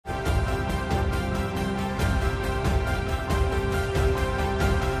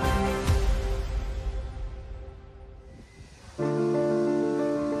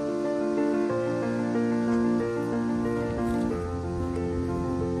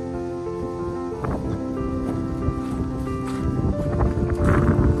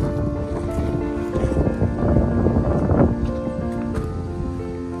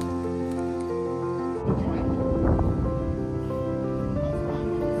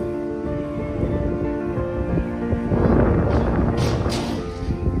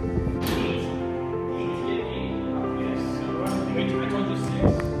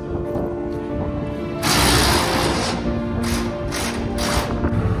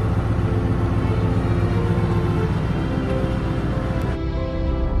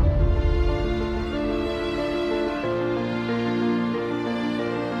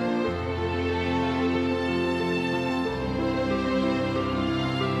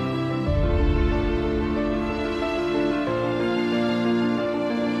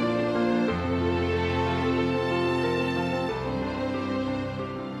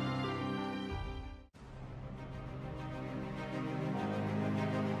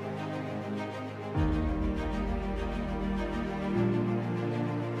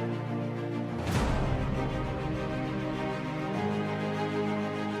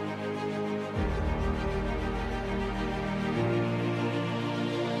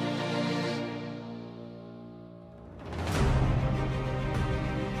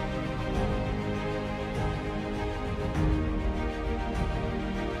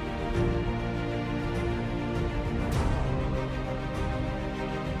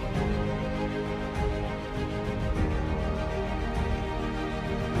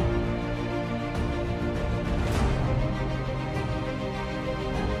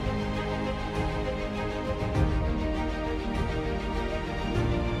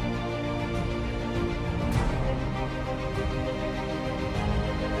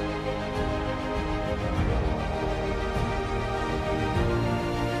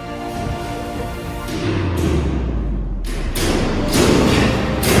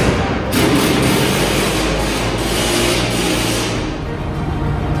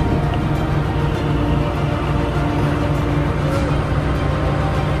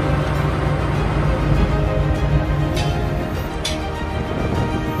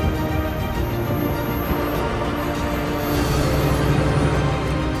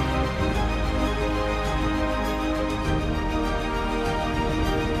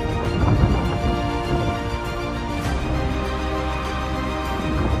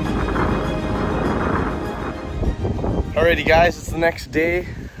Alrighty guys, it's the next day.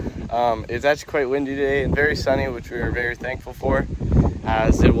 It's actually quite windy today and very sunny, which we are very thankful for,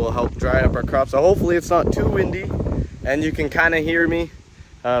 as it will help dry up our crops. So hopefully it's not too windy and you can kind of hear me.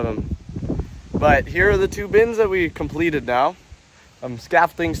 But here are the two bins that we completed now.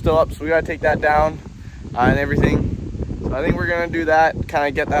 Scaffolding's still up, so we gotta take that down and everything. So I think we're gonna do that, kind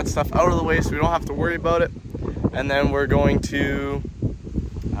of get that stuff out of the way so we don't have to worry about it. And then we're going to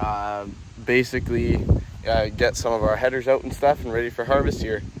basically get some of our headers out and stuff and ready for harvest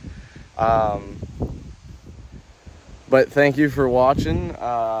here. But thank you for watching,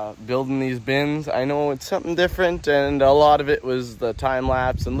 building these bins. I know it's something different, and a lot of it was the time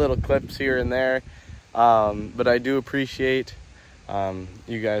lapse and little clips here and there. But I do appreciate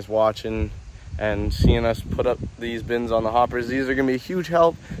you guys watching and seeing us put up these bins on the hoppers. These are gonna be a huge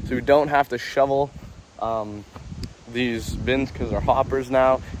help, so we don't have to shovel these bins because they're hoppers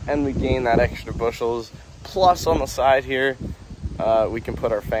now, and we gain that extra bushels. Plus on the side here, we can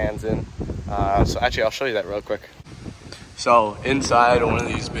put our fans in. So actually I'll show you that real quick. So inside one of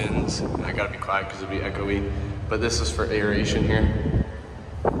these bins, I gotta be quiet because it'll be echoey, but this is for aeration here.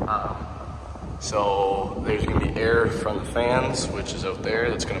 So there's gonna be air from the fans, which is out there,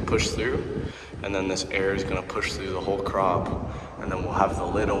 that's gonna push through. And then this air is gonna push through the whole crop. And then we'll have the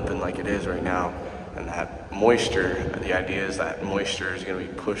lid open like it is right now. And that moisture, the idea is that moisture is gonna be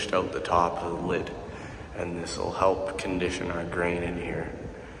pushed out the top of the lid. And this will help condition our grain in here.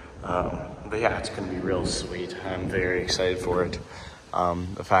 But yeah, it's gonna be real sweet. I'm very excited for it.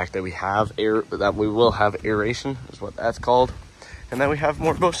 The fact that we have that we will have aeration is what that's called, and that we have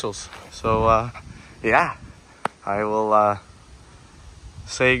more bushels. So yeah, I will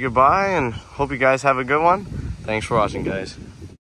say goodbye and hope you guys have a good one. Thanks for watching, guys.